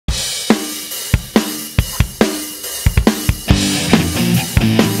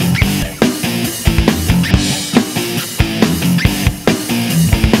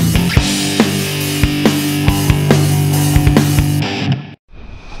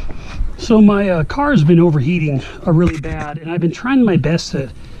So my car has been overheating really bad, and I've been trying my best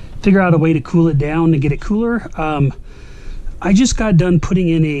to figure out a way to cool it down and get it cooler. I just got done putting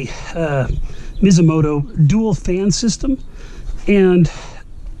in a Mishimoto dual fan system, and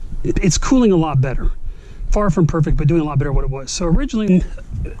it's cooling a lot better. Far from perfect, but doing a lot better than what it was. So originally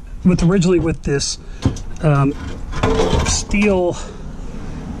with this steel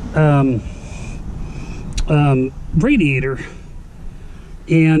radiator,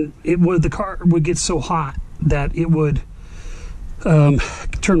 and the car would get so hot that it would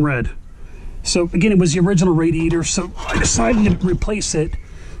turn red. So again, it was the original radiator, so I decided to replace it,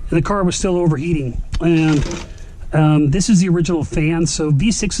 and the car was still overheating. And this is the original fan. So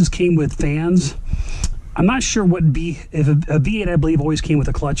V6s came with fans. I'm not sure what if a V8, I believe, always came with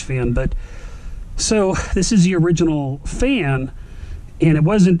a clutch fan, but so this is the original fan, and it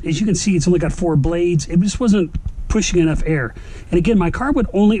wasn't, as you can see, it's only got 4 blades. It just wasn't pushing enough air. And again, my car would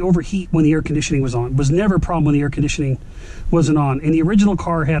only overheat when the air conditioning was on. It was never a problem when the air conditioning wasn't on. And the original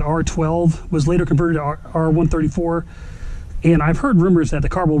car had R12, was later converted to R134. And I've heard rumors that the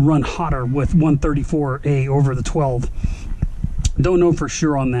car will run hotter with 134A over the 12. Don't know for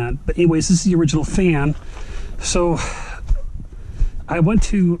sure on that. But anyways, this is the original fan. So I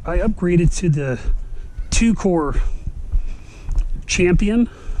upgraded to the 2-core Champion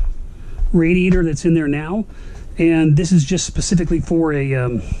radiator that's in there now. And this is just specifically for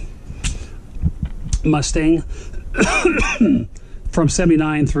a Mustang from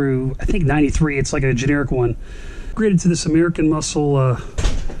 79 through, I think, 93. It's like a generic one. Upgraded to this American Muscle.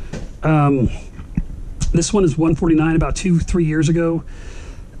 This one is 149 about 2-3 years ago.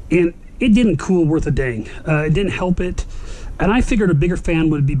 And it didn't cool worth a dang. It didn't help it. And I figured a bigger fan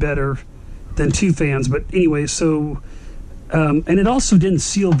would be better than 2 fans. But anyway, so... and it also didn't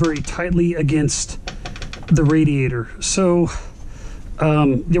seal very tightly against the radiator. So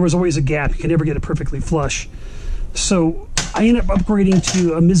there was always a gap. You could never get it perfectly flush. So I ended up upgrading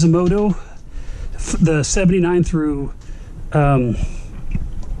to a Mishimoto, the 79 through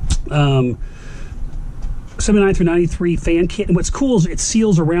 93 fan kit. And what's cool is it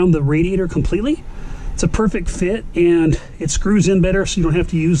seals around the radiator completely. It's a perfect fit, and it screws in better, so you don't have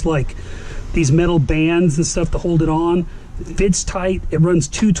to use like these metal bands and stuff to hold it on. It fits tight. It runs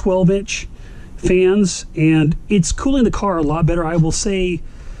 2 12-inch fans, and it's cooling the car a lot better. I will say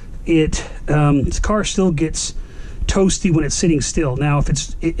the car still gets toasty when it's sitting still. Now, if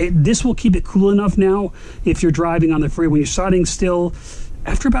this will keep it cool enough now if you're driving on the freeway. When you're sitting still,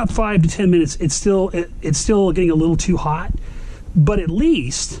 after about 5 to 10 minutes, it's still getting a little too hot, but at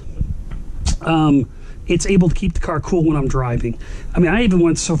least it's able to keep the car cool when I'm driving. I mean, I even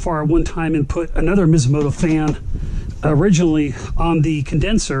went so far one time and put another Mishimoto fan originally on the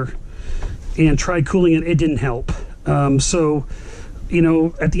condenser and tried cooling it. It didn't help. So, you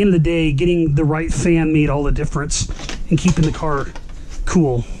know, at the end of the day, getting the right fan made all the difference in keeping the car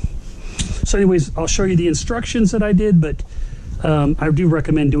cool. So anyways, I'll show you the instructions that I did, but I do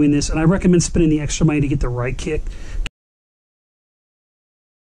recommend doing this, and I recommend spending the extra money to get the right kit.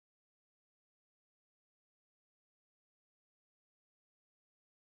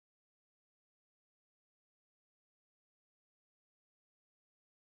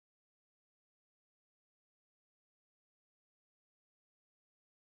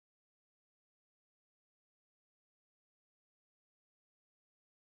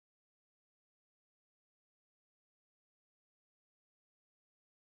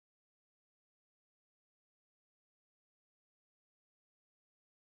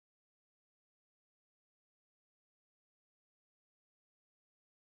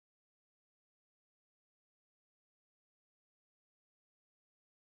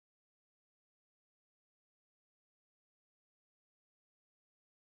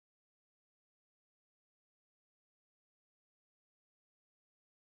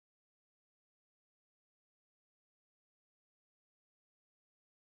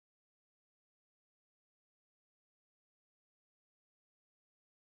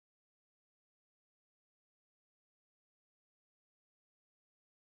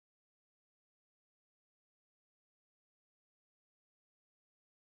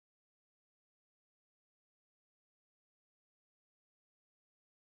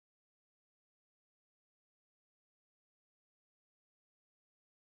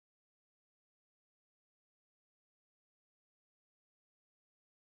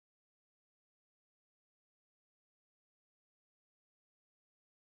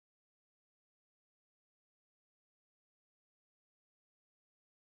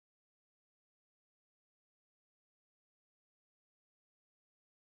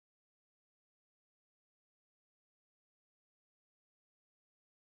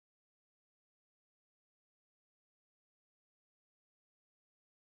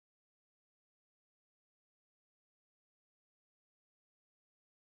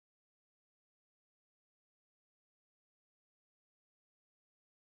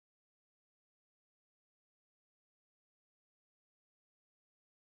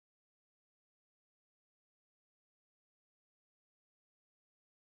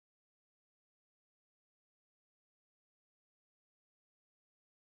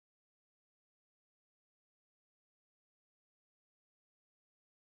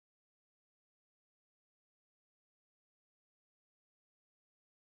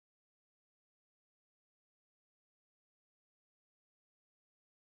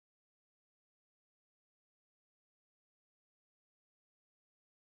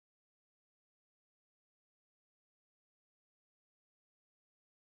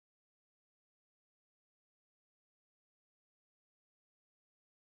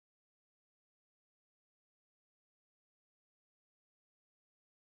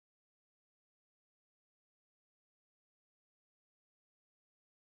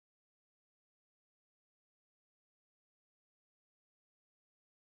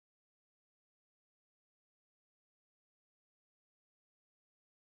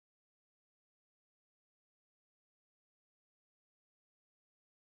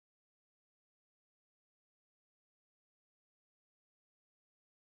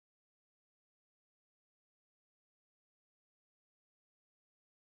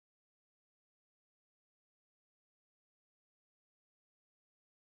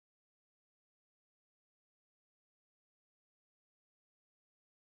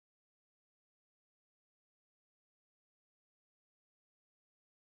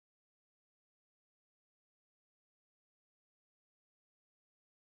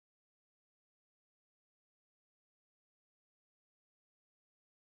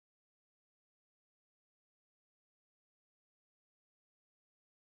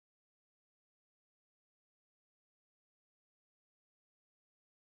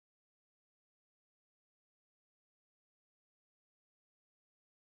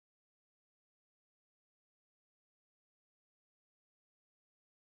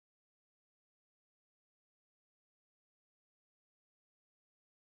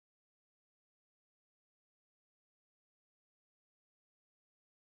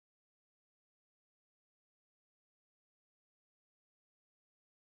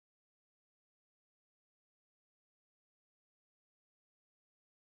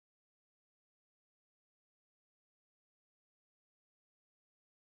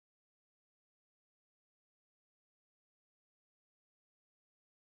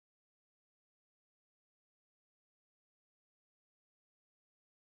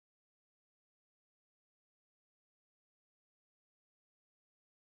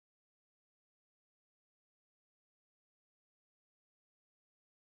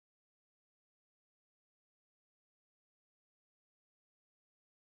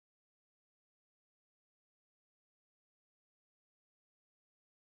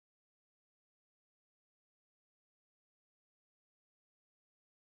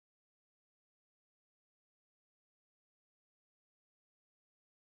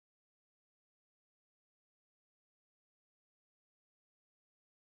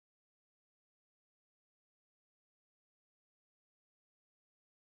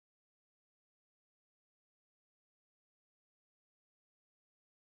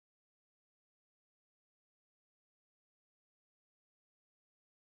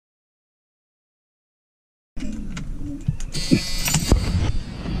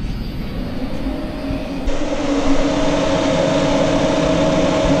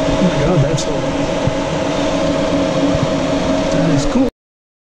 Oh, absolutely. That is cool.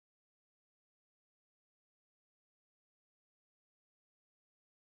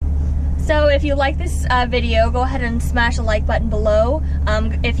 So if you like this video, go ahead and smash the like button below.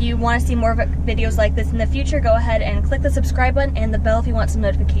 If you want to see more videos like this in the future, go ahead and click the subscribe button and the bell if you want some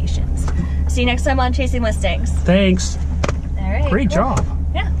notifications. See you next time on Chasing Mustangs. Thanks. All right. Great job.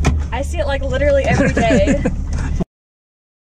 Yeah. I see it like literally every day.